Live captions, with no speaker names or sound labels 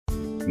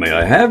May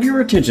I have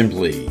your attention,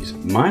 please?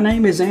 My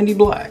name is Andy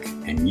Black,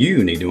 and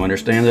you need to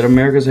understand that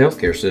America's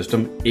healthcare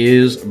system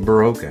is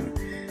broken.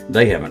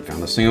 They haven't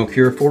found a single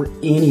cure for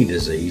any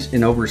disease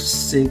in over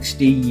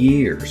 60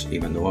 years,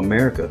 even though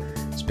America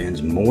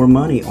spends more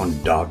money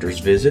on doctor's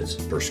visits,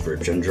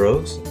 prescription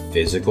drugs,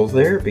 physical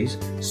therapies,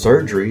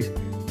 surgeries,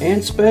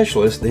 and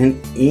specialists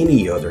than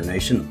any other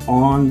nation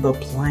on the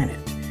planet.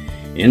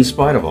 In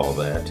spite of all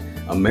that,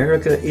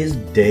 America is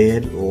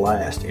dead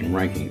last in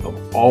ranking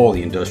of all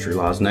the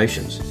industrialized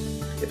nations.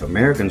 If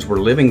Americans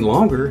were living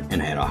longer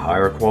and had a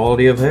higher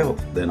quality of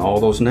health than all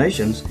those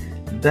nations,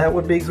 that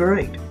would be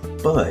great.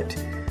 But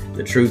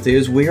the truth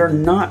is we are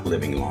not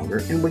living longer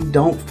and we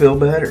don't feel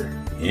better.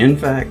 In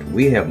fact,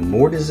 we have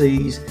more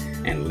disease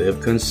and live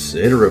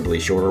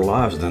considerably shorter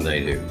lives than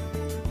they do.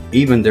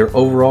 Even their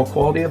overall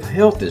quality of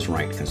health is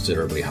ranked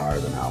considerably higher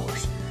than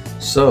ours.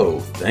 So,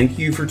 thank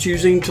you for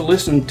choosing to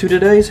listen to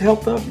today's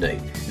Health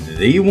Update,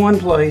 the one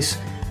place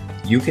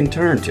you can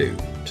turn to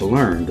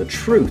learn the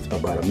truth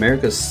about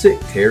America's sick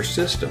care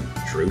system.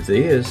 Truth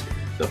is,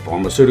 the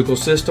pharmaceutical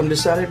system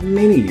decided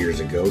many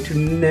years ago to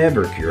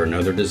never cure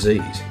another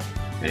disease.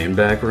 And in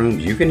back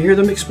rooms, you can hear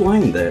them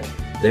explain that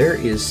there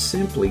is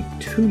simply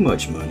too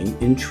much money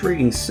in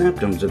treating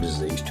symptoms of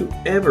disease to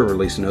ever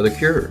release another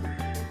cure.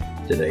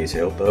 Today's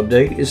Health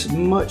Update is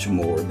much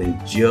more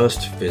than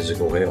just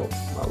physical health.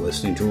 By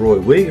listening to Roy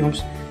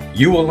Williams,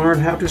 you will learn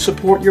how to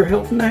support your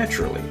health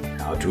naturally,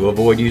 how to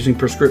avoid using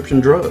prescription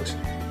drugs,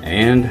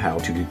 and how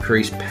to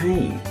decrease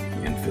pain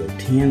and feel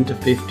 10 to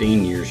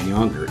 15 years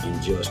younger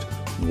in just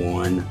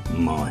 1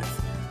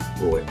 month.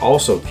 Roy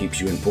also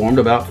keeps you informed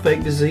about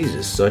fake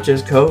diseases such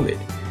as COVID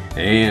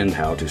and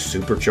how to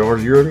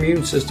supercharge your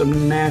immune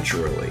system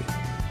naturally.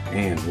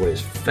 And what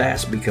is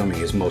fast becoming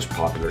his most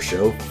popular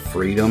show,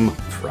 Freedom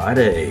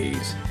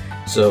Fridays.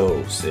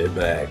 So sit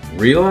back,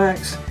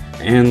 relax,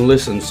 and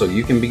listen so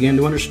you can begin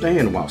to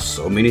understand why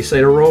so many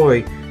say to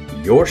Roy,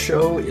 your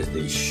show is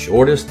the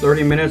shortest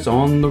 30 minutes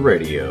on the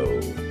radio.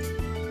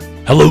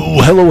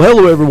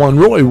 Hello, everyone.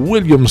 Roy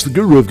Williams, the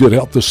guru of good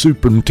health, the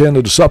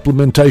superintendent of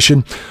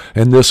supplementation,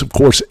 and this, of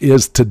course,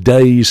 is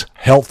today's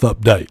Health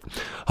Update.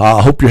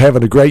 I hope you're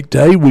having a great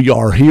day. We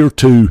are here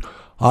to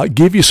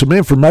give you some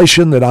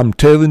information that I'm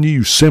telling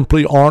you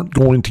simply aren't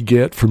going to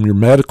get from your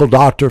medical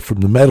doctor,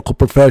 from the medical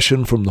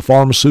profession, from the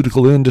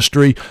pharmaceutical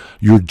industry.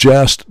 You're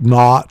just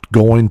not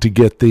going to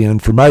get the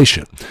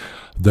information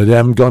that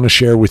I'm going to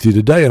share with you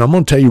today. And I'm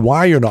going to tell you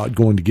why you're not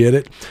going to get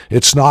it.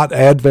 It's not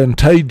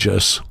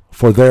advantageous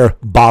for their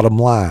bottom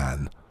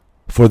line,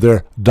 for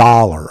their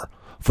dollar,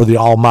 for the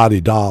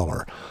almighty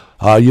dollar.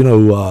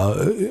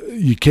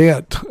 You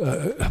can't,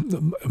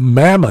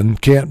 mammon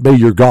can't be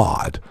your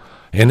God.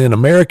 And in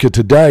America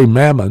today,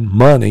 mammon,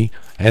 money,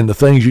 and the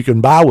things you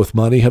can buy with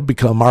money have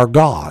become our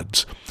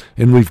gods.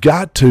 And we've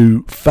got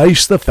to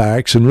face the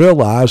facts and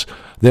realize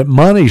that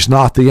money's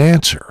not the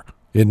answer.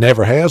 It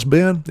never has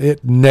been.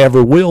 It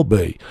never will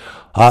be.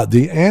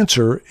 The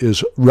answer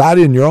is right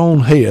in your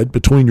own head,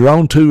 between your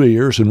own two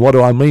ears. And what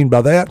do I mean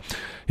by that?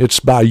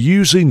 It's by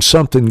using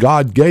something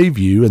God gave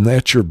you, and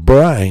that's your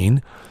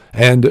brain,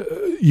 and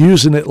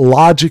using it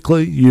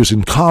logically,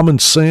 using common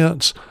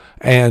sense,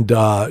 and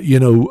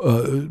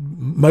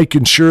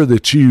making sure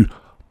that you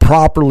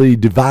properly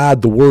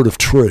divide the word of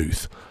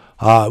truth.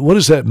 What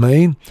does that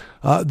mean?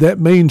 That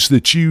means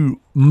that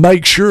you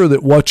make sure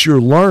that what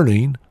you're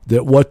learning,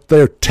 that what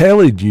they're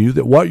telling you,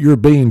 that what you're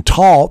being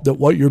taught, that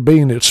what you're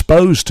being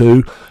exposed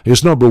to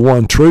is, number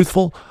one,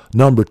 truthful.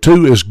 Number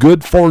two, is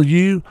good for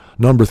you.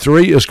 Number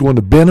three, is going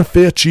to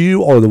benefit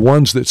you or the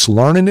ones that's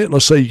learning it.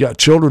 Let's say you got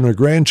children or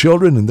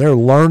grandchildren and they're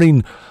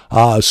learning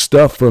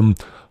stuff from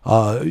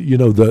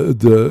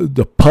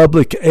the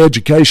public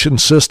education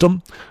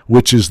system,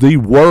 which is the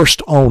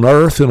worst on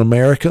earth in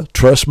America.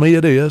 Trust me,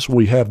 it is.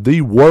 We have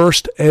the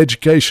worst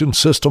education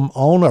system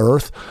on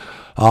earth.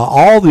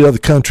 All the other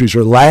countries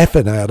are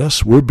laughing at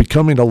us. We're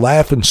becoming a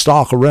laughing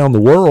stock around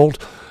the world.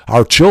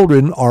 Our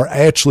children are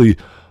actually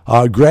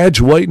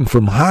graduating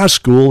from high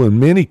school in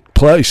many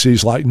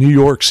places like New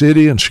York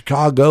City and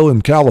Chicago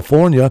and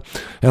California,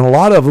 and a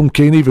lot of them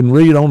can't even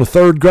read on a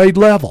third grade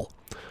level.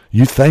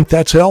 You think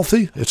that's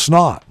healthy? It's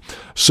not.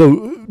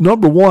 So,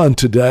 number one,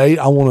 today,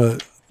 I want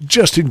to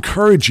just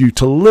encourage you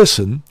to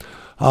listen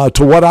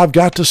to what I've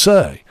got to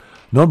say.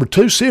 Number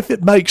two, see if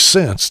it makes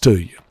sense to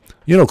you.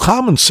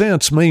 Common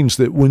sense means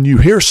that when you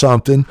hear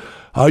something,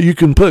 you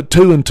can put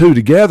two and two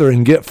together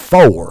and get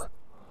four.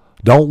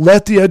 Don't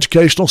let the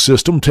educational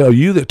system tell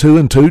you that 2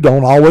 and 2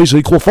 don't always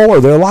equal 4.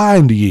 They're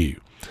lying to you.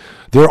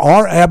 There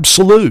are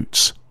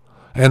absolutes.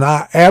 And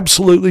I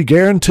absolutely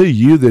guarantee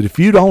you that if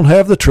you don't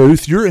have the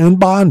truth, you're in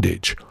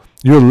bondage.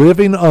 You're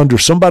living under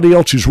somebody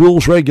else's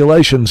rules,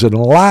 regulations, and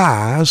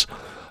lies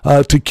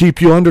to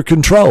keep you under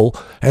control.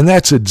 And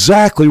that's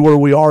exactly where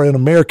we are in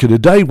America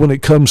today when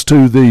it comes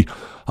to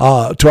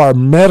to our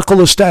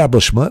medical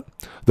establishment,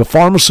 the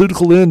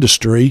pharmaceutical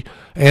industry,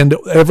 and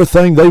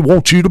everything they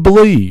want you to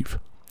believe.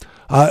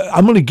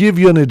 I'm going to give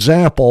you an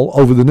example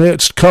over the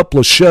next couple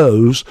of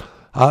shows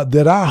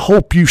that I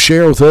hope you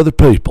share with other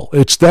people.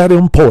 It's that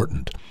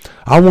important.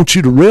 I want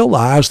you to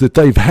realize that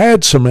they've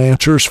had some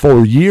answers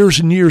for years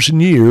and years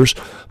and years.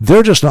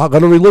 They're just not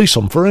going to release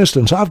them. For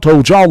instance, I've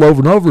told y'all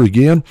over and over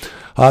again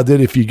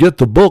that if you get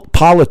the book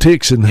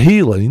Politics and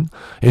Healing,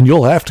 and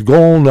you'll have to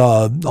go on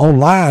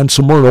online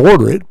somewhere to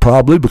order it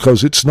probably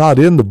because it's not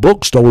in the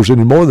bookstores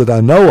anymore that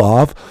I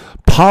know of,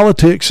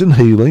 Politics and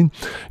Healing,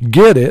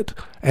 get it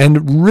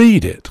and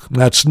read it.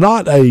 That's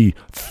not a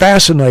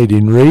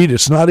fascinating read.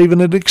 It's not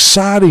even an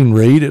exciting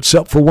read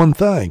except for one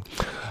thing.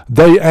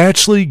 They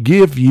actually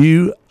give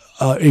you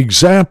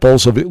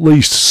examples of at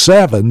least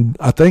seven,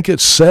 I think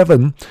it's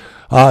seven,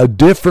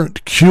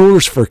 different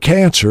cures for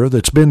cancer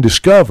that's been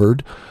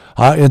discovered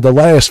in the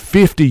last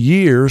 50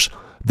 years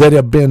that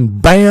have been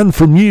banned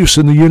from use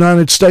in the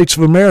United States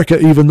of America,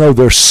 even though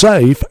they're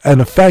safe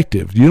and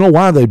effective. Do you know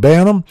why they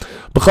ban them?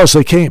 Because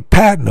they can't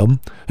patent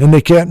them and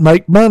they can't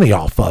make money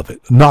off of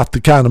it. Not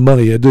the kind of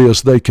money it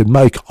is they can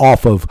make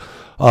off of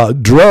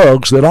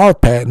drugs that are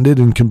patented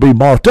and can be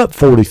marked up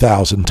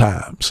 40,000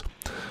 times.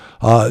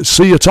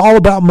 See, it's all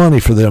about money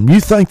for them.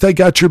 You think they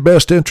got your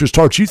best interest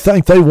at heart. You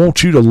think they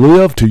want you to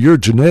live to your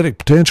genetic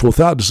potential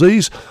without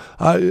disease.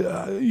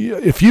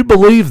 If you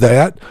believe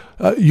that,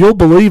 you'll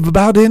believe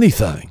about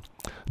anything.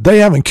 They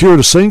haven't cured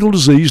a single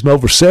disease in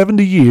over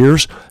 70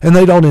 years, and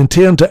they don't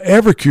intend to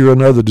ever cure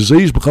another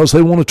disease because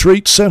they want to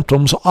treat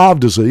symptoms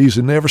of disease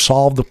and never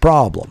solve the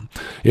problem.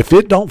 If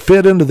it don't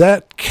fit into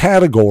that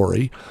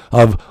category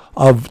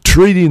of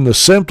treating the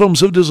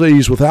symptoms of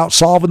disease without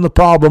solving the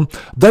problem,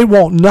 they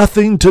want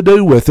nothing to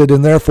do with it,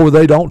 and therefore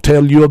they don't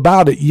tell you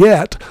about it.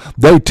 Yet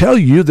they tell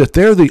you that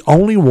they're the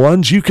only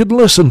ones you can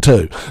listen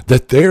to,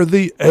 that they're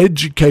the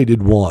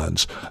educated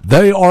ones.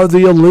 They are the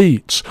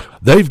elites.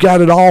 They've got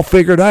it all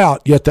figured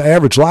out, yet the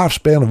average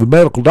lifespan of a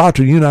medical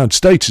doctor in the United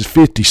States is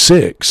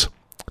 56.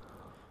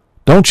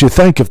 Don't you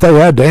think if they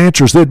had the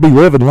answers, they'd be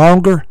living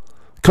longer?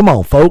 Come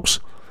on, folks.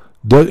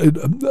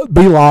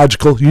 Be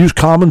logical, use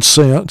common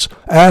sense,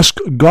 ask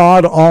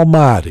God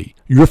Almighty,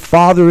 your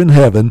Father in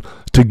heaven,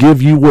 to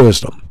give you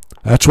wisdom.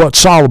 That's what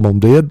Solomon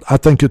did. I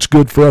think it's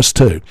good for us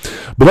too.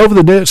 But over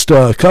the next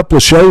couple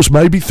of shows,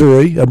 maybe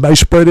three, it may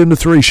spread into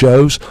 3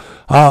 shows,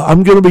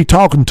 I'm going to be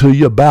talking to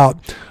you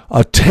about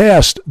a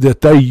test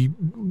that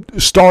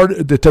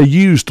they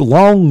used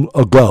long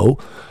ago.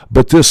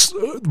 But this,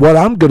 what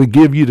I'm going to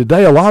give you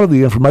today, a lot of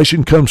the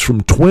information comes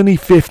from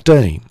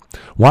 2015.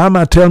 Why am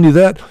I telling you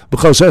that?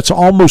 Because that's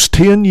almost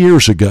 10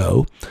 years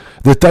ago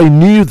that they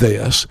knew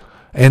this,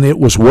 and it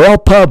was well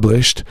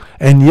published,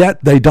 and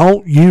yet they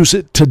don't use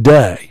it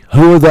today.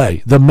 Who are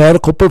they? The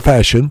medical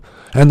profession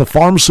and the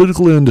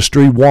pharmaceutical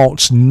industry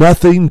wants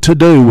nothing to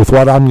do with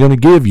what I'm going to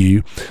give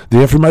you,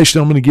 the information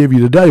I'm going to give you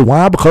today.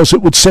 Why? Because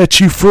it would set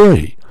you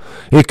free.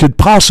 It could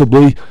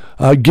possibly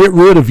get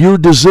rid of your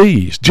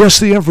disease. Just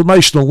the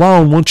information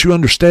alone, once you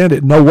understand it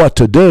and know what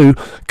to do,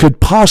 could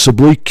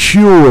possibly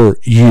cure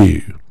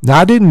you.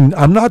 Now,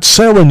 I'm not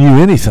selling you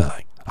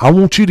anything. I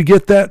want you to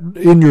get that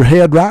in your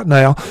head right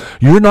now.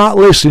 You're not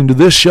listening to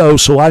this show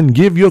so I can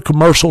give you a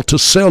commercial to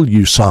sell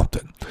you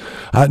something.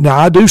 Now,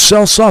 I do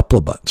sell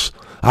supplements.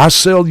 I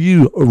sell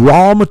you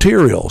raw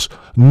materials,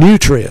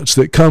 nutrients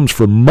that comes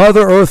from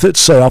Mother Earth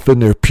itself in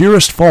their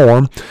purest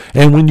form.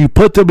 And when you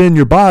put them in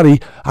your body,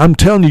 I'm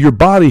telling you, your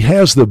body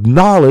has the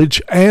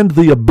knowledge and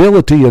the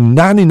ability in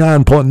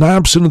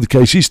 99.9% of the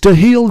cases to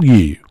heal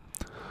you.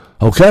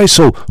 Okay,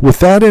 so with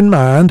that in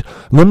mind,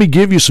 let me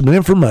give you some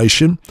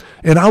information,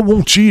 and I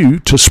want you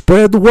to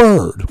spread the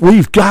word.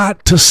 We've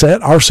got to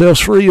set ourselves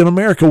free in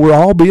America. We're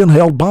all being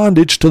held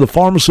bondage to the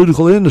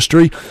pharmaceutical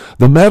industry,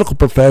 the medical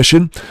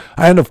profession,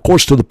 and of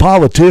course to the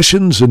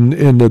politicians and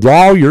the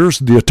lawyers,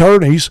 the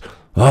attorneys.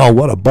 Oh,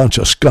 what a bunch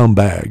of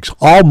scumbags.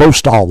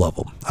 Almost all of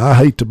them. I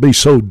hate to be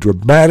so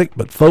dramatic,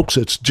 but folks,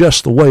 it's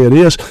just the way it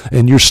is,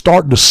 and you're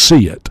starting to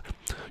see it.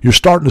 You're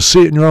starting to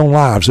see it in your own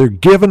lives. They're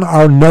giving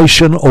our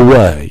nation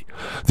away.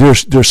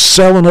 They're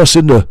selling us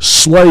into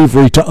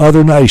slavery to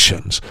other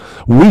nations.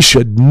 We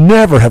should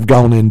never have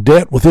gone in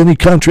debt with any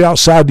country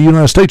outside the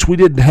United States. We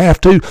didn't have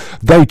to.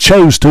 They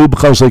chose to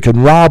because they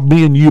can rob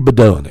me and you by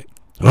doing it.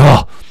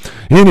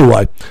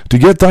 Anyway, to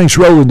get things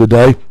rolling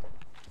today,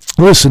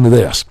 listen to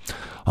this.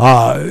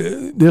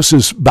 This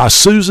is by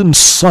Susan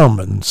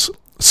Summons.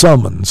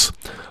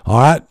 All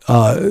right,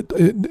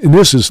 and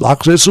this is,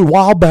 like I said, this is a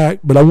while back,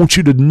 but I want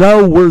you to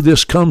know where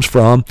this comes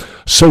from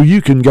so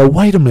you can go,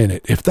 wait a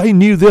minute, if they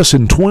knew this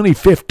in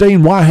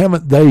 2015, why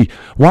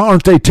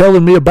aren't they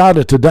telling me about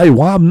it today?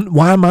 Why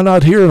am I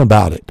not hearing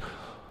about it?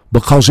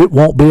 Because it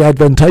won't be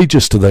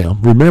advantageous to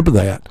them. Remember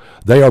that.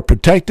 They are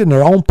protecting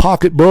their own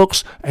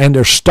pocketbooks and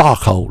their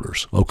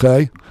stockholders,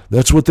 okay?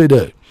 That's what they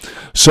do.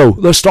 So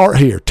let's start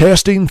here.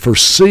 Testing for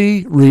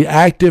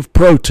C-reactive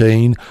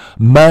protein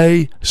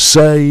may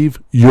save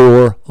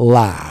your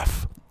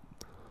life.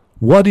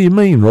 What do you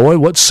mean, Roy?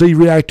 What's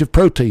C-reactive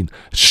protein?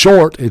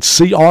 Short, it's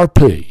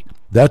CRP.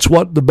 That's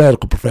what the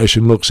medical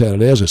profession looks at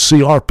it as, a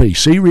CRP,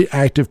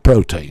 C-reactive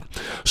protein.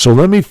 So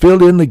let me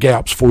fill in the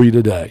gaps for you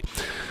today.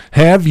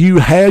 Have you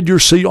had your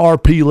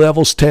CRP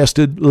levels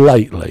tested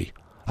lately?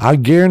 I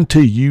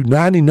guarantee you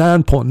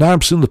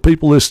 99.9% of the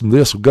people listening to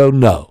this will go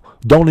no.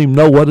 don't even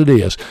know what it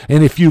is.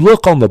 And if you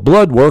look on the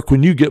blood work,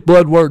 when you get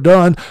blood work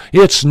done,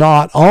 it's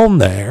not on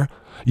there.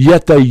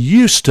 Yet they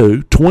used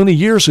to, 20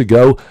 years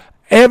ago,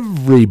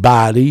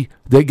 everybody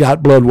that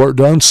got blood work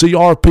done,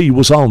 CRP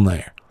was on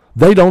there.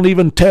 They don't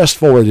even test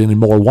for it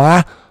anymore.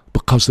 Why?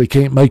 Because they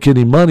can't make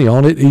any money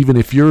on it, even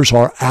if yours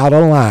are out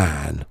of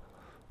line.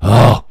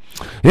 Oh,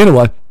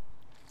 anyway,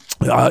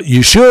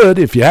 you should,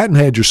 if you hadn't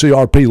had your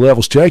CRP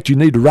levels checked, you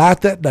need to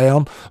write that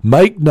down.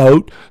 Make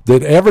note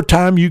that every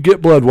time you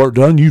get blood work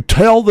done, you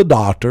tell the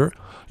doctor,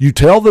 you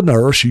tell the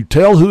nurse, you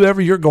tell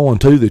whoever you're going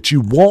to that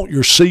you want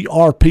your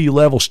CRP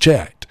levels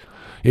checked.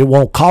 It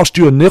won't cost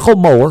you a nickel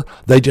more.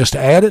 They just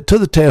add it to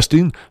the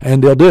testing,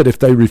 and they'll do it. If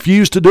they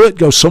refuse to do it,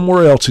 go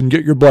somewhere else and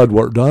get your blood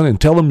work done and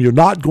tell them you're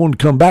not going to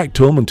come back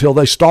to them until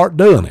they start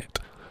doing it.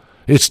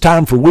 It's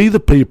time for we the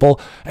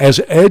people,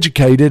 as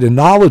educated and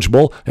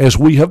knowledgeable as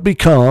we have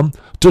become,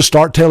 to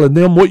start telling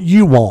them what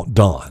you want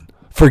done.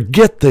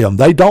 Forget them.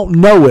 They don't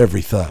know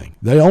everything.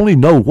 They only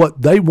know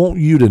what they want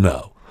you to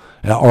know,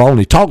 or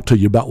only talk to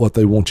you about what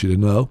they want you to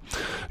know.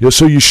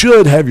 So you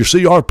should have your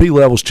CRP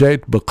levels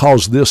checked,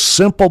 because this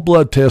simple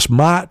blood test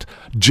might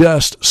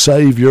just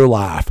save your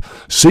life.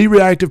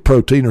 C-reactive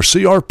protein, or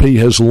CRP,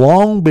 has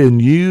long been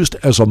used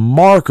as a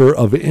marker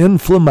of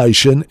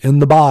inflammation in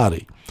the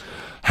body.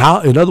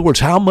 In other words,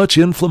 how much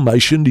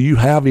inflammation do you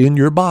have in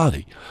your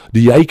body? Do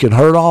you ache and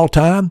hurt all the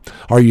time?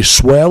 Are you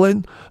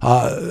swelling?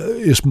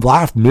 Is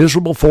life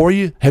miserable for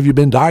you? Have you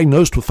been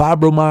diagnosed with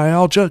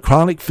fibromyalgia,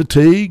 chronic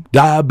fatigue,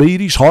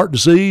 diabetes, heart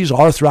disease,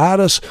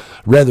 arthritis,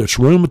 whether it's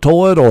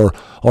rheumatoid or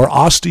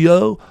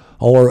osteo,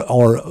 or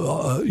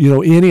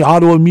any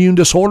autoimmune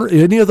disorder?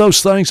 Any of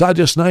those things I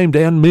just named,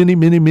 and many,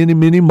 many, many,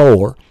 many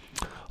more,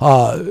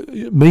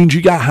 means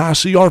you got high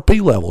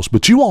CRP levels.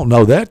 But you won't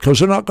know that because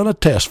they're not going to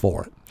test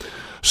for it.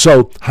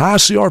 So high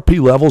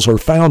CRP levels are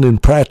found in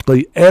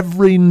practically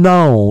every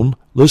known,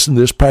 listen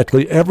to this,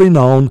 practically every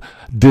known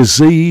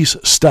disease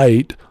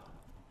state,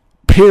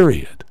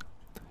 period.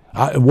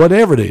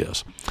 Whatever it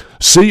is.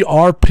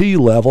 CRP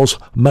levels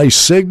may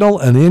signal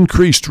an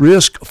increased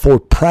risk for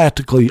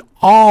practically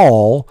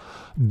all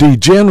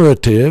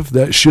degenerative,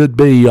 that should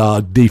be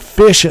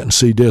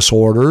deficiency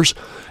disorders,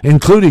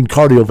 including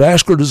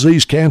cardiovascular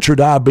disease, cancer,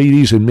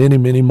 diabetes, and many,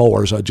 many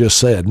more, as I just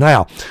said.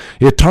 Now,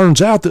 it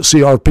turns out that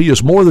CRP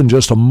is more than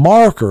just a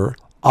marker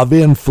of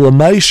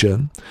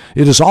inflammation.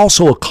 It is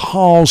also a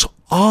cause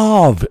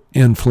of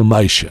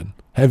inflammation.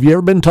 Have you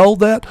ever been told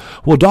that?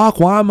 Well,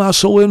 Doc, why am I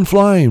so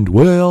inflamed?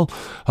 Well,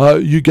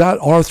 you got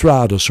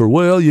arthritis, or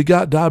well, you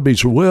got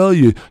diabetes, or well,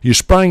 you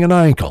sprained an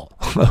ankle.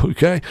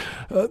 Okay,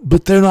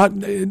 but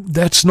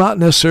that's not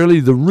necessarily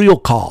the real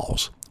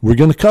cause. We're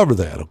going to cover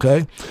that.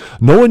 Okay,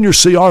 knowing your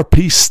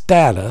CRP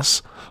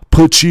status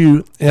puts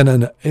you in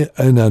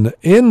an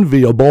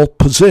enviable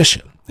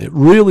position. It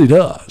really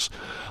does.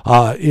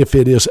 If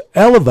it is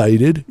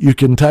elevated, you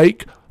can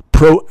take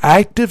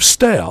proactive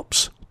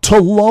steps to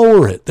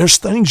lower it. There's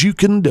things you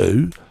can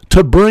do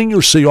to bring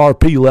your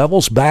CRP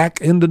levels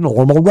back into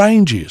normal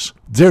ranges.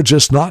 They're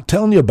just not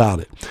telling you about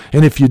it.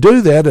 And if you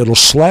do that, it'll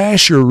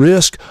slash your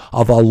risk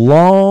of a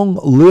long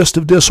list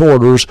of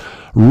disorders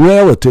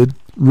relative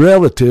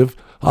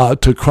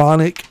to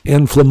chronic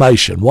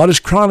inflammation. What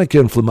is chronic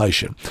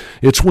inflammation?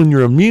 It's when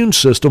your immune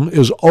system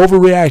is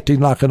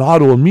overreacting, like an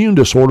autoimmune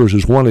disorder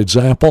is one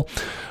example.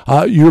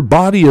 Your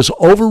body is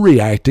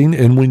overreacting,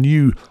 and when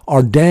you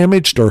are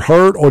damaged or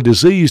hurt or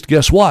diseased,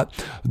 guess what?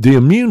 The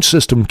immune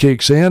system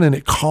kicks in and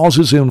it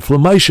causes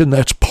inflammation.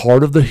 That's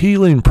part of the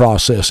healing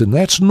process, and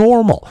that's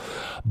normal.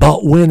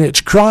 But when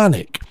it's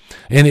chronic,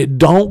 and it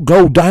don't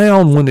go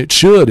down when it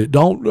should, it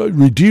don't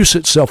reduce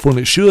itself when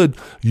it should,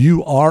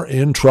 you are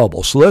in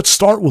trouble. So let's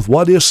start with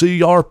what is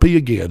CRP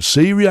again.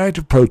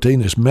 C-reactive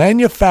protein is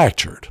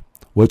manufactured.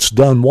 What's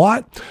done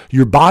what?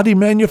 Your body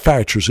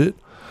manufactures it.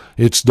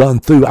 It's done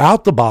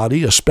throughout the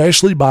body,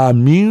 especially by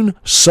immune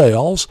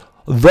cells,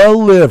 the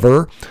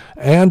liver,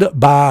 and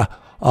by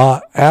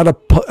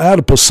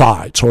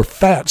adipocytes, or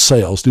fat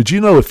cells. Did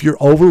you know if you're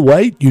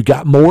overweight, you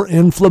got more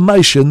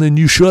inflammation than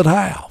you should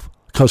have?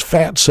 Because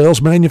fat cells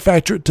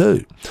manufacture it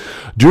too.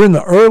 During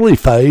the early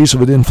phase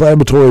of an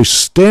inflammatory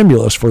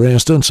stimulus, for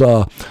instance,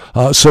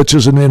 such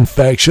as an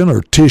infection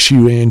or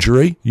tissue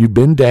injury, you've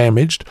been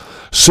damaged,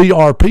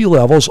 CRP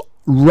levels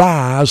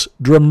rise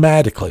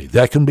dramatically.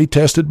 That can be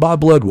tested by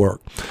blood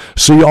work.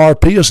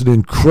 CRP is an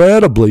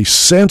incredibly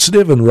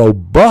sensitive and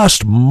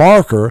robust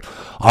marker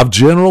of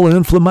general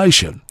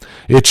inflammation.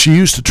 It's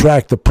used to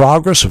track the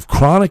progress of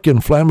chronic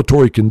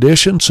inflammatory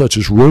conditions such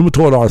as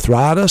rheumatoid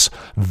arthritis,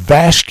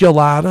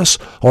 vasculitis,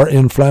 or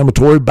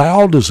inflammatory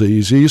bowel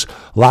diseases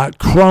like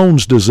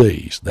Crohn's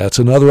disease. That's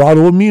another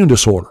autoimmune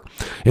disorder.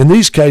 In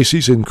these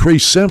cases,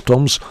 increased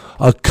symptoms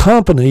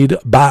accompanied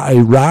by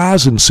a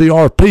rise in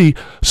CRP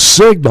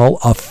signal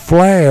a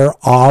flare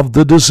of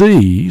the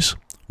disease.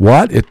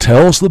 What? It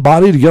tells the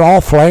body to get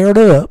all flared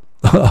up,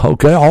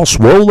 okay, all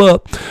swole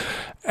up,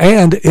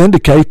 and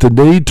indicate the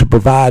need to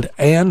provide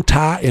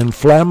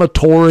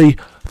anti-inflammatory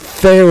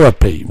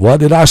therapy. What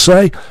did I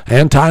say?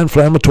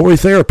 Anti-inflammatory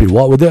therapy.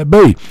 What would that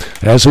be?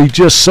 As he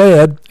just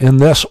said in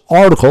this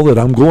article that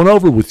I'm going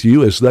over with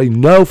you, as they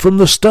know from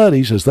the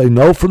studies, as they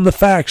know from the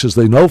facts, as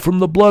they know from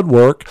the blood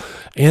work,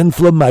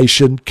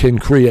 inflammation can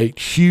create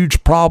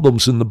huge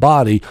problems in the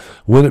body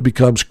when it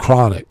becomes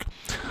chronic.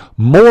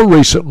 More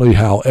recently,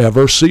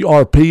 however,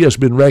 CRP has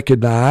been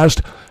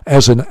recognized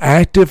as an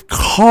active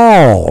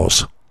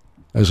cause.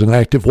 As an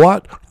active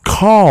what?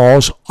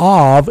 Cause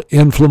of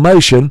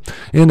inflammation,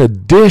 in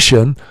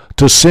addition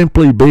to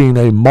simply being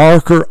a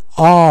marker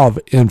of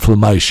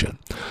inflammation.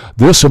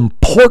 This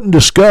important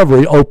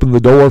discovery opened the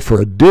door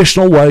for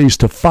additional ways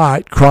to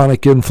fight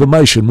chronic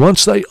inflammation.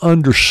 Once they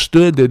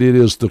understood that it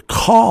is the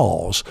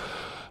cause,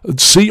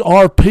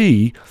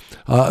 CRP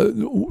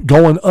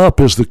going up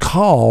is the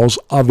cause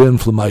of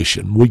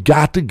inflammation. We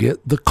got to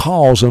get the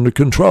cause under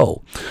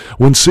control.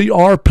 When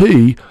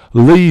CRP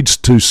leads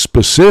to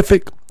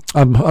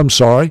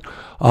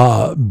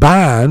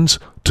binds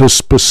to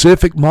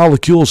specific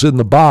molecules in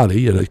the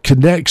body, and it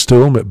connects to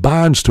them, it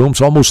binds to them.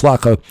 It's almost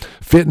like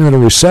fitting in a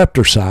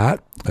receptor site.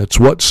 That's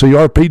what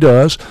CRP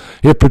does.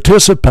 It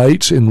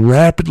participates in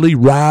rapidly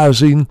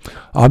raising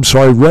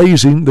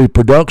the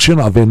production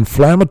of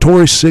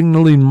inflammatory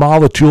signaling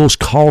molecules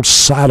called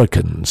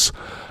cytokines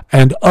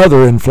and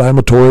other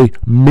inflammatory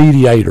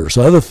mediators,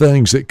 other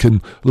things that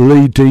can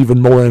lead to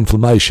even more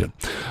inflammation.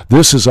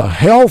 This is a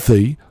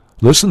healthy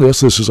this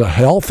is a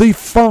healthy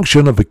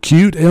function of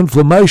acute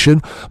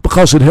inflammation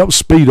because it helps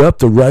speed up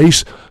the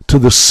race to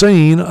the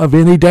scene of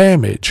any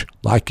damage,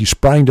 like you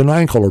sprained an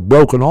ankle or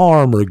broken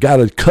arm or got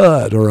a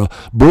cut or a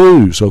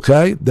bruise,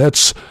 okay?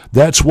 That's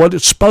what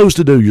it's supposed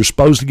to do. You're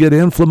supposed to get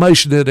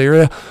inflammation in that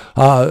area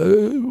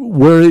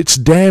where it's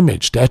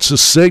damaged. That's a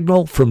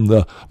signal from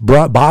the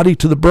body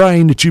to the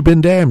brain that you've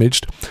been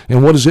damaged.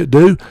 And what does it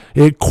do?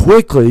 It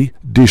quickly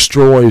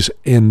destroys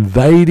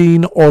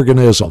invading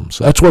organisms.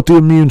 That's what the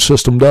immune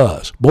system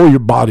does. Boy, your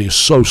body is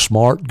so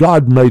smart.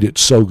 God made it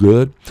so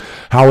good.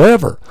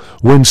 However,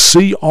 when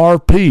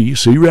CRP,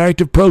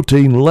 C-reactive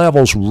protein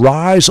levels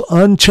rise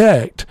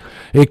unchecked,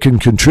 it can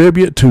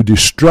contribute to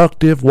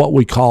destructive, what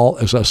we call,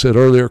 as I said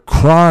earlier,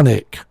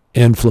 chronic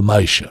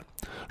inflammation.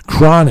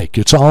 Chronic,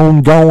 it's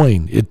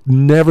ongoing. It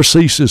never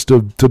ceases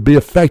to be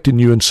affecting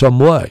you in some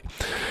way.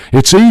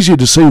 It's easy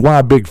to see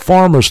why Big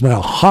Pharma is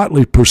now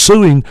hotly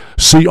pursuing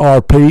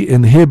CRP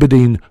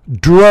inhibiting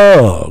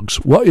drugs.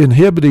 What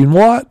inhibiting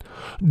what?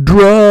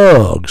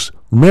 Drugs.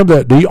 Remember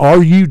that,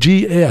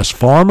 D-R-U-G-S,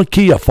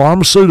 pharmakia,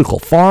 pharmaceutical,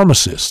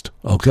 pharmacist,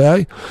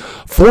 okay?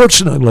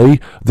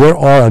 Fortunately, there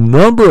are a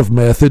number of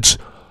methods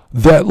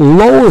that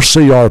lower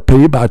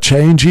CRP by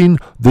changing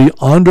the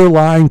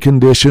underlying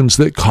conditions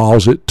that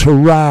cause it to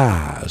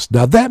rise.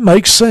 Now, that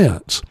makes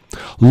sense.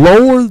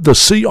 Lower the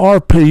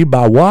CRP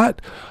by what?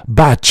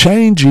 By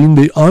changing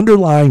the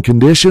underlying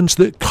conditions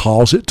that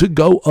cause it to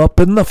go up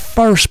in the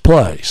first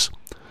place.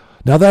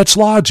 Now, that's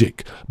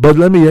logic, but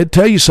let me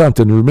tell you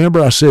something.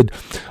 Remember, I said,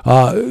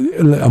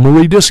 I'm going to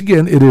read this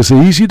again. It is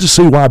easy to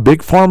see why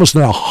Big Pharma is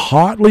now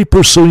hotly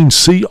pursuing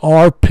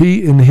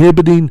CRP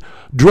inhibiting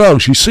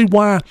drugs. You see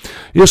why?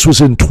 This was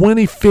in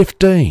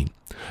 2015.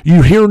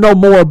 You hear no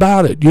more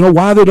about it. You know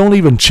why they don't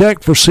even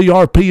check for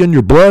CRP in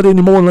your blood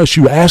anymore unless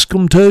you ask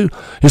them to?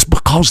 It's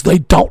because they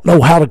don't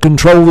know how to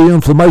control the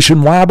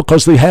inflammation. Why?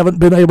 Because they haven't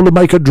been able to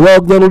make a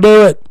drug that'll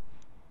do it.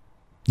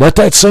 Let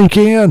that sink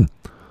in.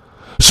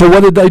 So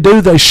what did they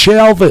do? They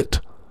shelve it.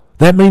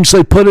 That means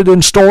they put it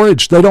in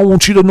storage. They don't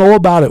want you to know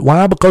about it.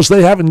 Why? Because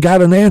they haven't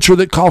got an answer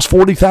that costs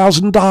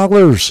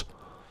 $40,000.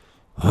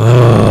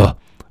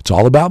 It's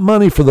all about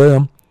money for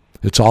them.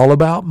 It's all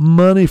about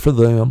money for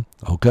them,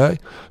 okay?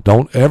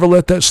 Don't ever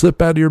let that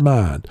slip out of your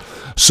mind.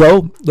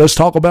 So let's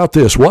talk about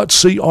this. What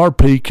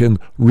CRP can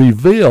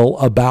reveal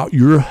about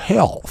your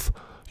health?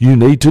 You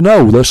need to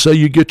know. Let's say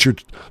you get your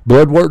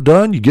blood work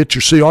done, you get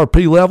your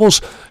CRP levels,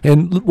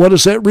 and what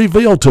does that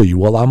reveal to you?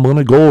 Well, I'm going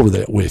to go over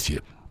that with you.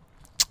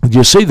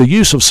 You see, the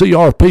use of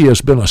CRP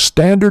has been a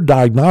standard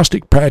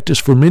diagnostic practice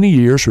for many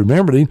years.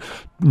 Remember,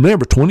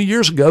 20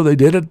 years ago, they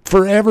did it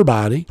for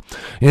everybody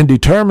in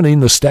determining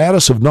the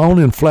status of known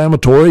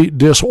inflammatory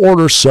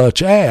disorders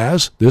such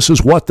as, this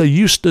is what they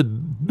used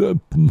to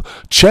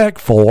check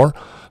for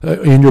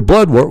in your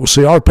blood work with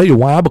CRP.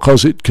 Why?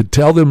 Because it could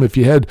tell them if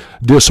you had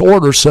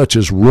disorders such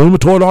as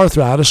rheumatoid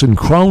arthritis and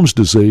Crohn's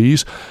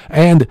disease,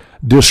 and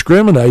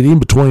discriminating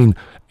between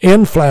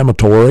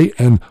inflammatory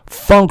and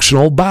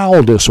functional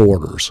bowel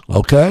disorders,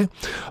 okay?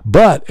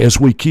 But as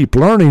we keep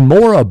learning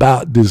more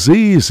about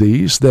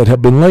diseases that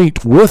have been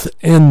linked with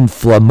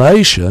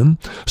inflammation,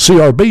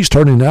 CRP is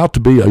turning out to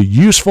be a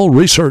useful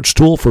research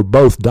tool for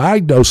both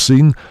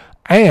diagnosing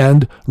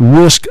and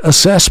risk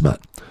assessment.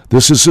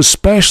 This is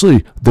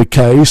especially the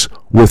case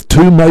with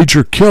two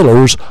major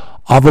killers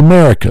of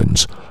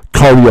Americans,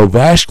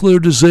 cardiovascular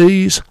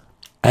disease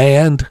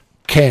and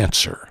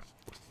cancer.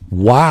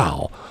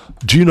 Wow.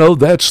 Do you know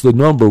that's the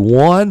number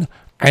one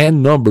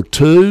and number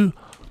two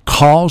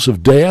cause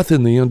of death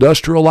in the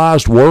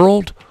industrialized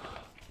world?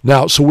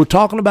 Now, so we're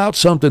talking about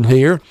something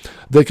here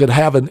that could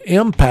have an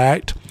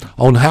impact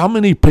on how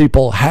many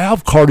people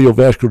have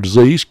cardiovascular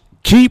disease,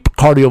 keep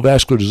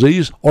cardiovascular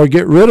disease, or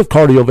get rid of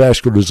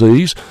cardiovascular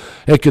disease.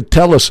 It could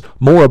tell us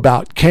more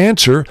about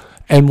cancer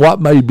and what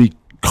may be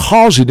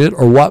causing it,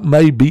 or what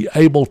may be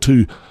able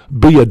to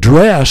be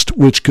addressed,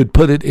 which could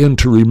put it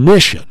into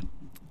remission.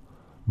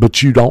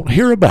 But you don't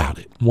hear about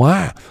it.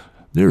 Why?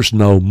 There's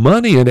no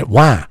money in it.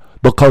 Why?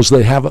 Because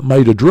they haven't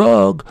made a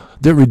drug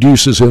that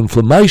reduces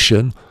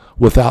inflammation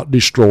without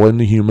destroying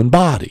the human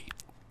body.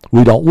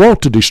 We don't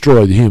want to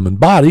destroy the human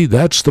body.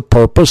 That's the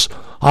purpose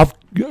of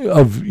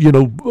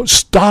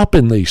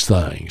stopping these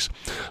things.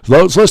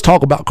 Let's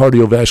talk about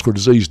cardiovascular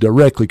disease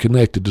directly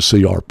connected to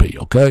CRP,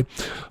 okay?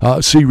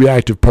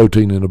 C-reactive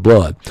protein in the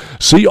blood.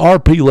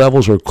 CRP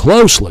levels are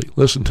closely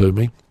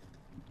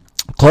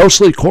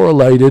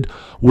correlated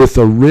with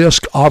the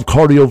risk of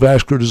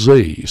cardiovascular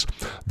disease.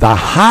 The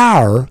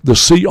higher the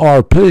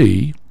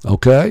CRP,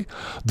 okay,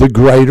 the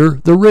greater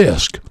the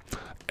risk.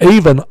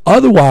 Even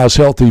otherwise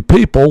healthy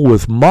people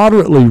with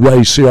moderately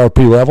raised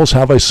CRP levels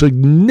have a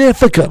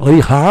significantly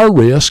higher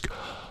risk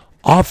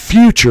of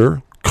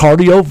future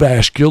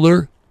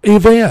cardiovascular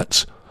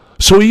events.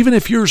 So even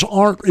if yours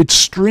aren't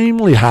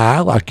extremely high,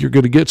 like you're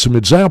going to get some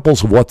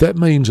examples of what that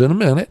means in a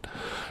minute,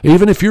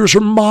 even if yours are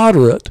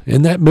moderate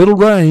in that middle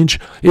range,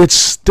 it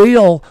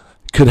still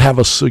could have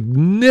cause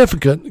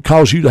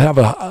you to have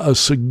a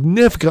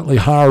significantly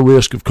higher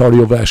risk of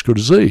cardiovascular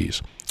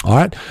disease. All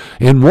right.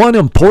 In one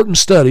important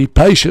study,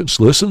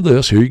 patients, listen to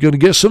this, here you're going to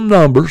get some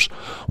numbers,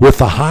 with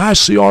the high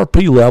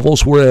CRP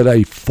levels were at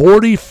a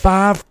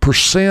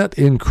 45%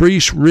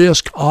 increased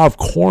risk of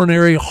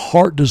coronary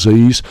heart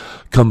disease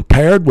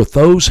compared with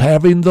those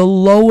having the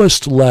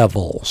lowest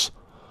levels.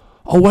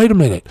 Oh, wait a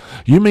minute.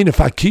 You mean if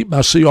I keep my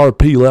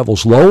CRP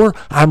levels lower,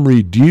 I'm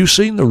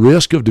reducing the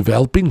risk of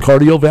developing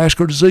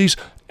cardiovascular disease?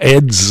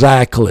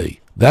 Exactly.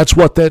 That's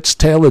what that's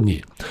telling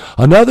you.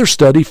 Another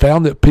study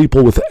found that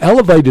people with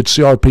elevated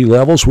CRP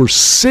levels were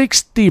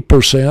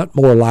 60%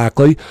 more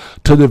likely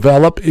to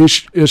develop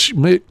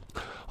ischemic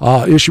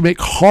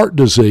heart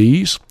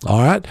disease,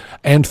 all right,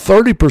 and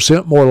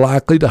 30% more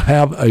likely to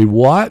have a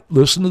what?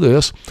 Listen to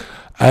this,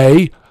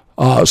 a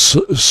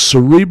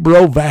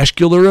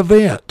cerebrovascular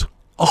event,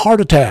 a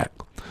heart attack,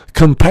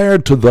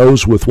 compared to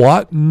those with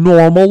what?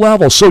 Normal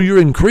levels. So you're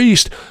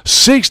increased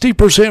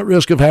 60%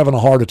 risk of having a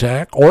heart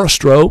attack or a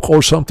stroke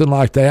or something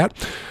like that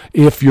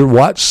if your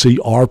what?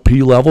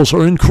 CRP levels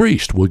are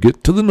increased. We'll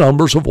get to the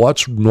numbers of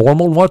what's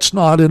normal and what's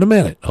not in a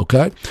minute,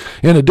 okay?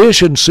 In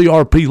addition,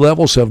 CRP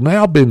levels have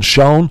now been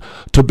shown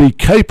to be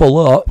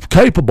capable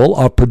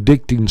of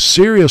predicting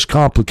serious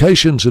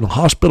complications in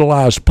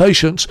hospitalized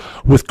patients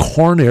with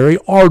coronary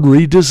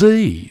artery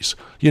disease.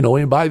 You know,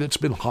 anybody that's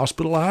been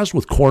hospitalized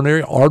with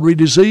coronary artery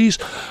disease?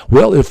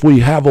 Well, if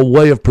we have a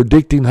way of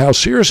predicting how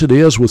serious it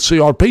is with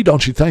CRP,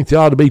 don't you think they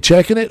ought to be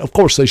checking it? Of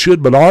course they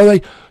should, but are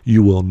they?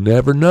 You will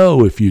never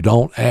know if you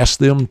don't ask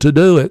them to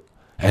do it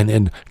and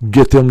then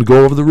get them to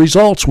go over the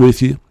results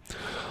with you.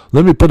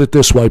 Let me put it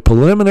this way.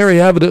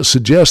 Preliminary evidence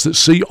suggests that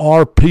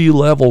CRP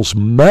levels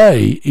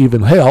may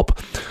even help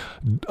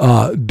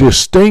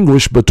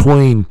distinguish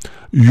between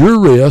your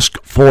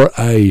risk for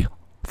a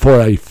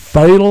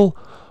fatal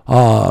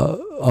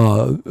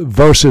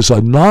versus a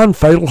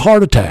non-fatal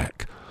heart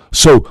attack.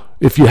 So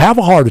if you have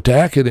a heart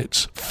attack and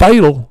it's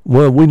fatal,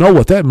 well, we know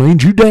what that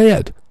means. You're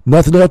dead.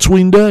 Nothing else we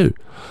can do.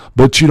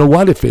 But you know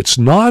what? If it's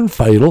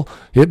non-fatal,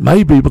 it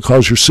may be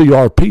because your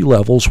CRP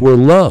levels were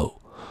low.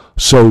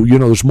 So, you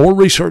know, there's more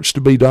research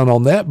to be done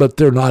on that, but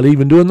they're not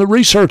even doing the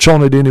research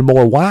on it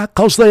anymore. Why?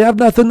 Because they have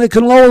nothing that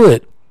can lower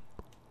it.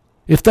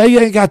 If they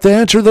ain't got the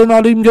answer, they're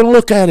not even going to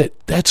look at it.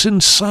 That's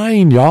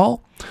insane,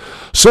 y'all.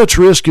 Such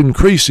risk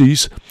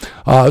increases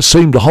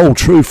seem to hold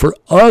true for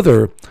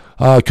other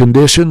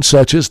conditions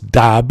such as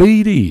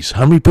diabetes.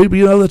 How many people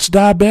you know that's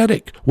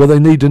diabetic? Well, they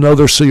need to know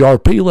their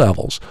CRP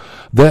levels.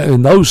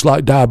 And those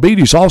like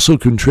diabetes also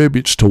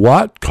contributes to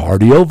what?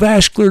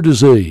 Cardiovascular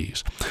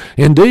disease.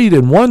 Indeed,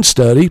 in one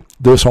study,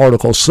 this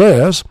article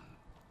says,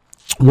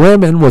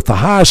 women with the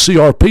high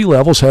CRP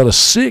levels had a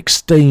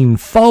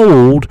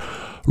 16-fold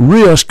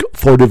risk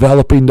for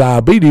developing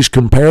diabetes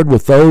compared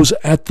with those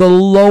at the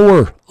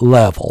lower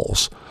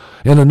levels.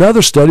 In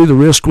another study, the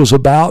risk was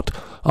about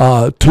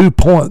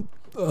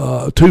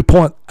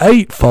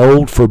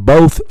 2.8-fold for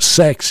both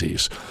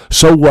sexes.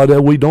 So what do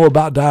we know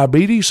about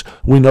diabetes?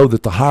 We know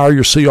that the higher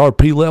your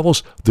CRP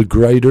levels, the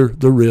greater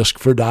the risk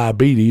for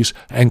diabetes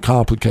and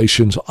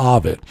complications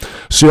of it.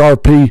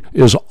 CRP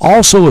is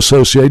also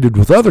associated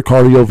with other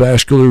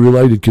cardiovascular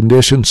related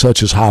conditions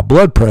such as high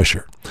blood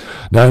pressure.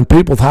 Now, in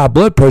people with high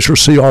blood pressure,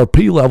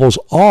 CRP levels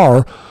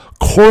are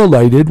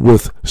correlated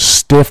with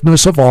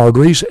stiffness of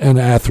arteries and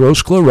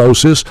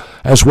atherosclerosis,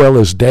 as well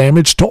as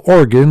damage to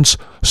organs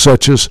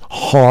such as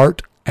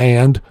heart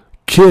and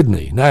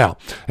kidney. Now,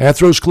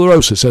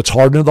 atherosclerosis, that's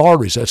hardening of the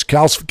arteries. That's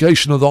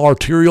calcification of the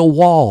arterial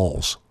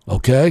walls,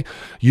 okay?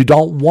 You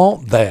don't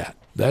want that.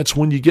 That's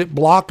when you get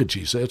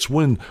blockages. That's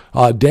when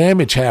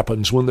damage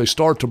happens, when they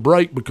start to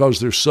break because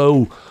they're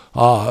so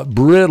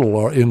brittle,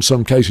 or in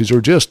some cases,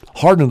 or just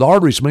hardening the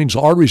arteries means the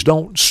arteries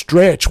don't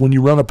stretch when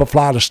you run up a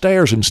flight of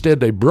stairs.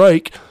 Instead, they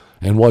break.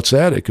 And what's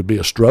that? It could be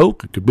a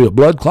stroke. It could be a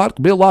blood clot. It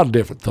could be a lot of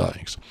different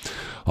things.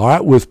 All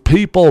right,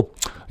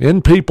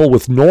 in people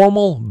with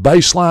normal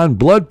baseline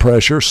blood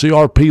pressure,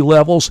 CRP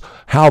levels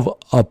have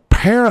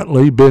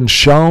apparently been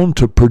shown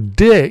to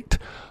predict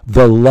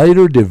the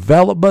later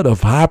development of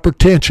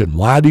hypertension.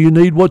 Why do you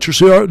need what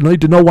your need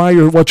to know what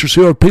your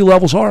CRP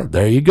levels are?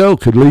 There you go.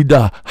 Could lead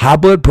to high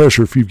blood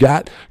pressure if you've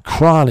got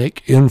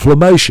chronic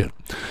inflammation.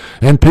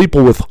 And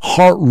people with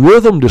heart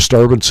rhythm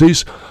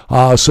disturbances,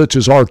 such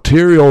as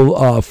arterial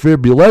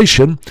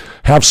fibrillation,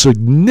 have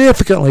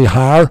significantly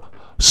higher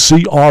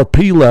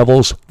CRP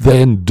levels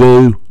than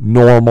do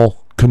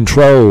normal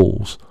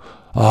controls.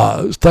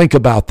 Think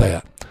about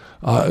that.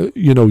 Have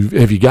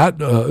you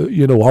got,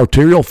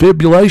 arterial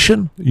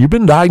fibrillation? You've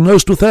been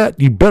diagnosed with that?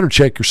 You better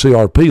check your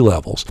CRP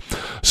levels.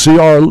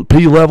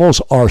 CRP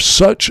levels are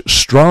such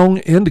strong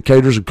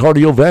indicators of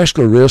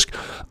cardiovascular risk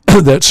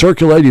that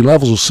circulating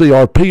levels of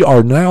CRP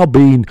are now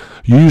being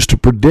used to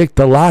predict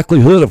the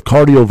likelihood of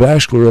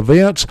cardiovascular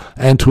events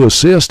and to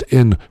assist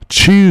in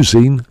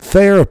choosing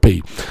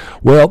therapy.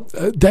 Well,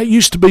 that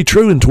used to be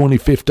true in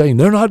 2015.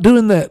 They're not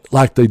doing that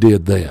like they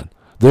did then.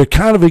 They're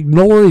kind of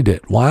ignoring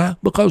it. Why?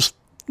 Because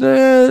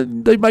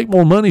they make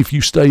more money if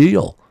you stay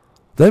ill.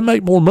 They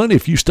make more money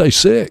if you stay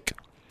sick.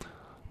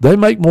 They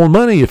make more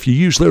money if you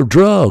use their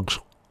drugs,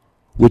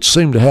 which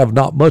seem to have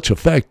not much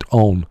effect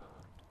on,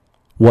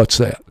 what's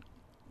that?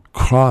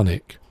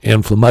 Chronic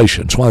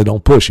inflammation. That's why they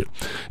don't push it.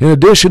 In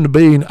addition to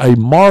being a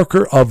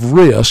marker of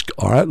risk,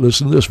 all right,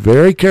 listen to this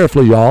very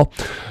carefully, y'all,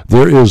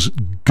 there is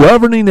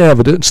governing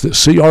evidence that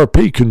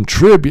CRP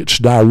contributes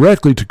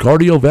directly to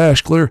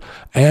cardiovascular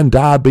and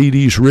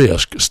diabetes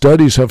risk.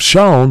 Studies have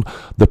shown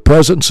the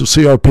presence of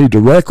CRP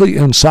directly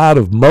inside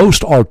of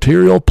most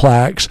arterial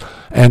plaques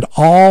and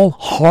all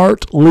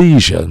heart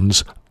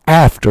lesions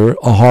after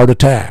a heart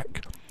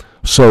attack.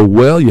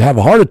 So, you have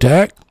a heart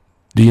attack.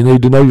 Do you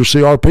need to know your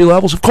CRP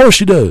levels? Of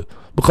course you do,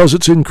 because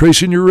it's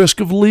increasing your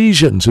risk of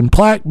lesions and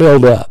plaque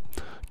buildup.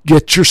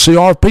 Get your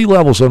CRP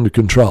levels under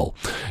control.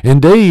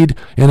 Indeed,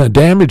 in a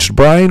damaged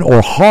brain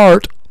or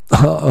heart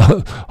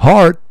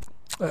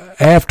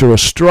after a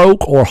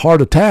stroke or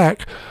heart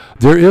attack,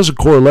 there is a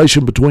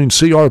correlation between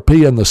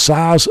CRP and the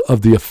size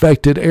of the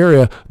affected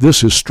area.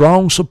 This is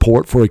strong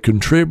support for a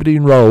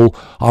contributing role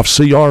of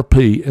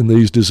CRP in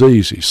these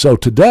diseases. So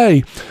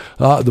today,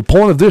 the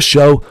point of this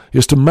show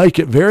is to make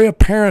it very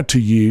apparent to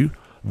you,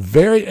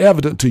 very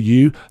evident to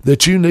you,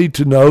 that you need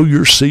to know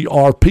your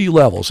CRP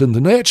levels. In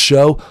the next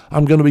show,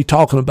 I'm going to be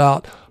talking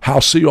about how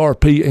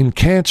CRP and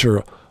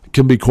cancer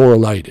can be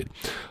correlated.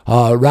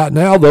 Right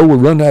now, though, we're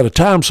running out of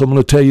time, so I'm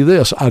going to tell you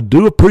this. I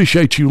do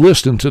appreciate you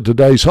listening to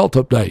today's Health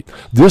Update.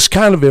 This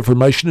kind of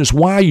information is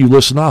why you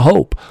listen, I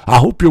hope. I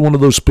hope you're one of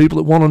those people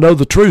that want to know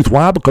the truth.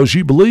 Why? Because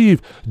you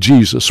believe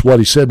Jesus, what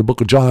he said in the book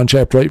of John,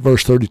 chapter 8,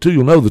 verse 32.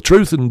 You'll know the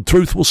truth, and the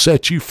truth will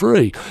set you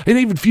free. And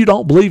even if you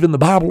don't believe in the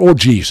Bible or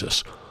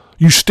Jesus,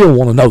 you still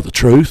want to know the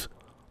truth.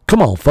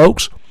 Come on,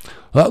 folks.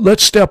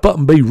 Let's step up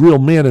and be real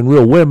men and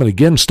real women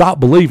again. Stop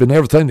believing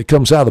everything that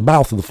comes out of the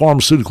mouth of the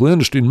pharmaceutical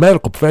industry and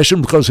medical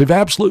profession, because they've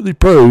absolutely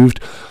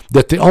proved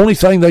that the only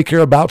thing they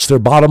care about is their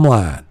bottom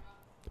line.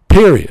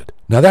 Period.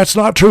 Now, that's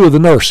not true of the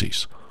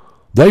nurses.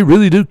 They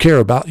really do care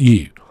about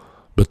you,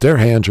 but their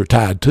hands are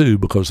tied too,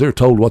 because they're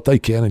told what they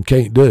can and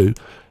can't do,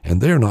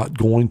 and they're not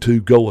going to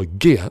go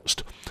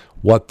against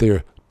what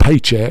their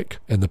paycheck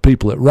and the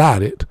people that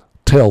write it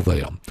tell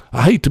them.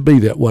 I hate to be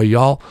that way,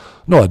 y'all.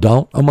 No, I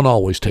don't. I'm going to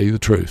always tell you the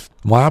truth.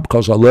 Why?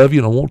 Because I love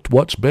you and I want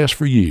what's best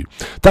for you.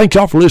 Thank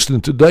y'all for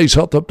listening to today's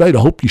Health Update. I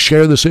hope you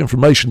share this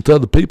information to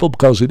other people,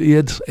 because it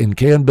is and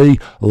can be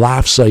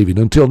life-saving.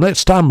 Until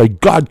next time, may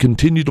God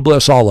continue to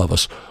bless all of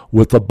us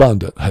with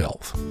abundant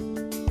health.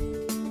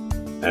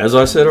 As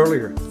I said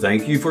earlier,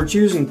 thank you for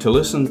choosing to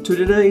listen to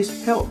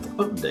today's Health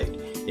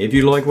Update. If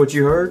you like what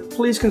you heard,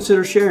 please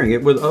consider sharing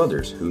it with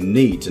others who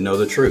need to know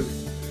the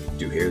truth.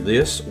 To hear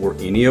this or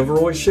any of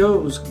Roy's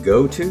shows,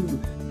 go to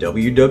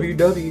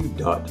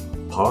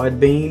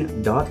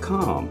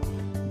www.podbean.com,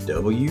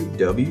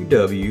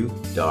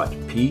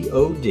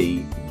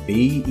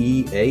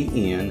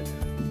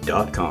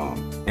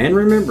 www.podbean.com. And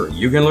remember,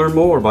 you can learn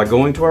more by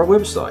going to our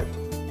website,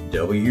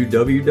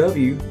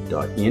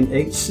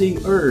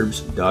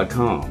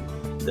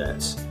 www.nhcherbs.com.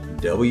 That's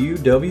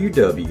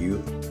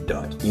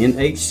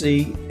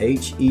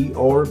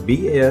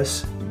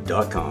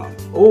www.nhcherbs.com.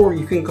 Or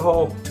you can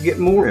call to get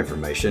more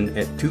information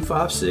at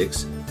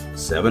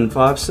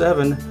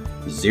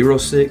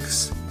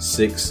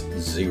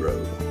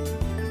 256-757-0660.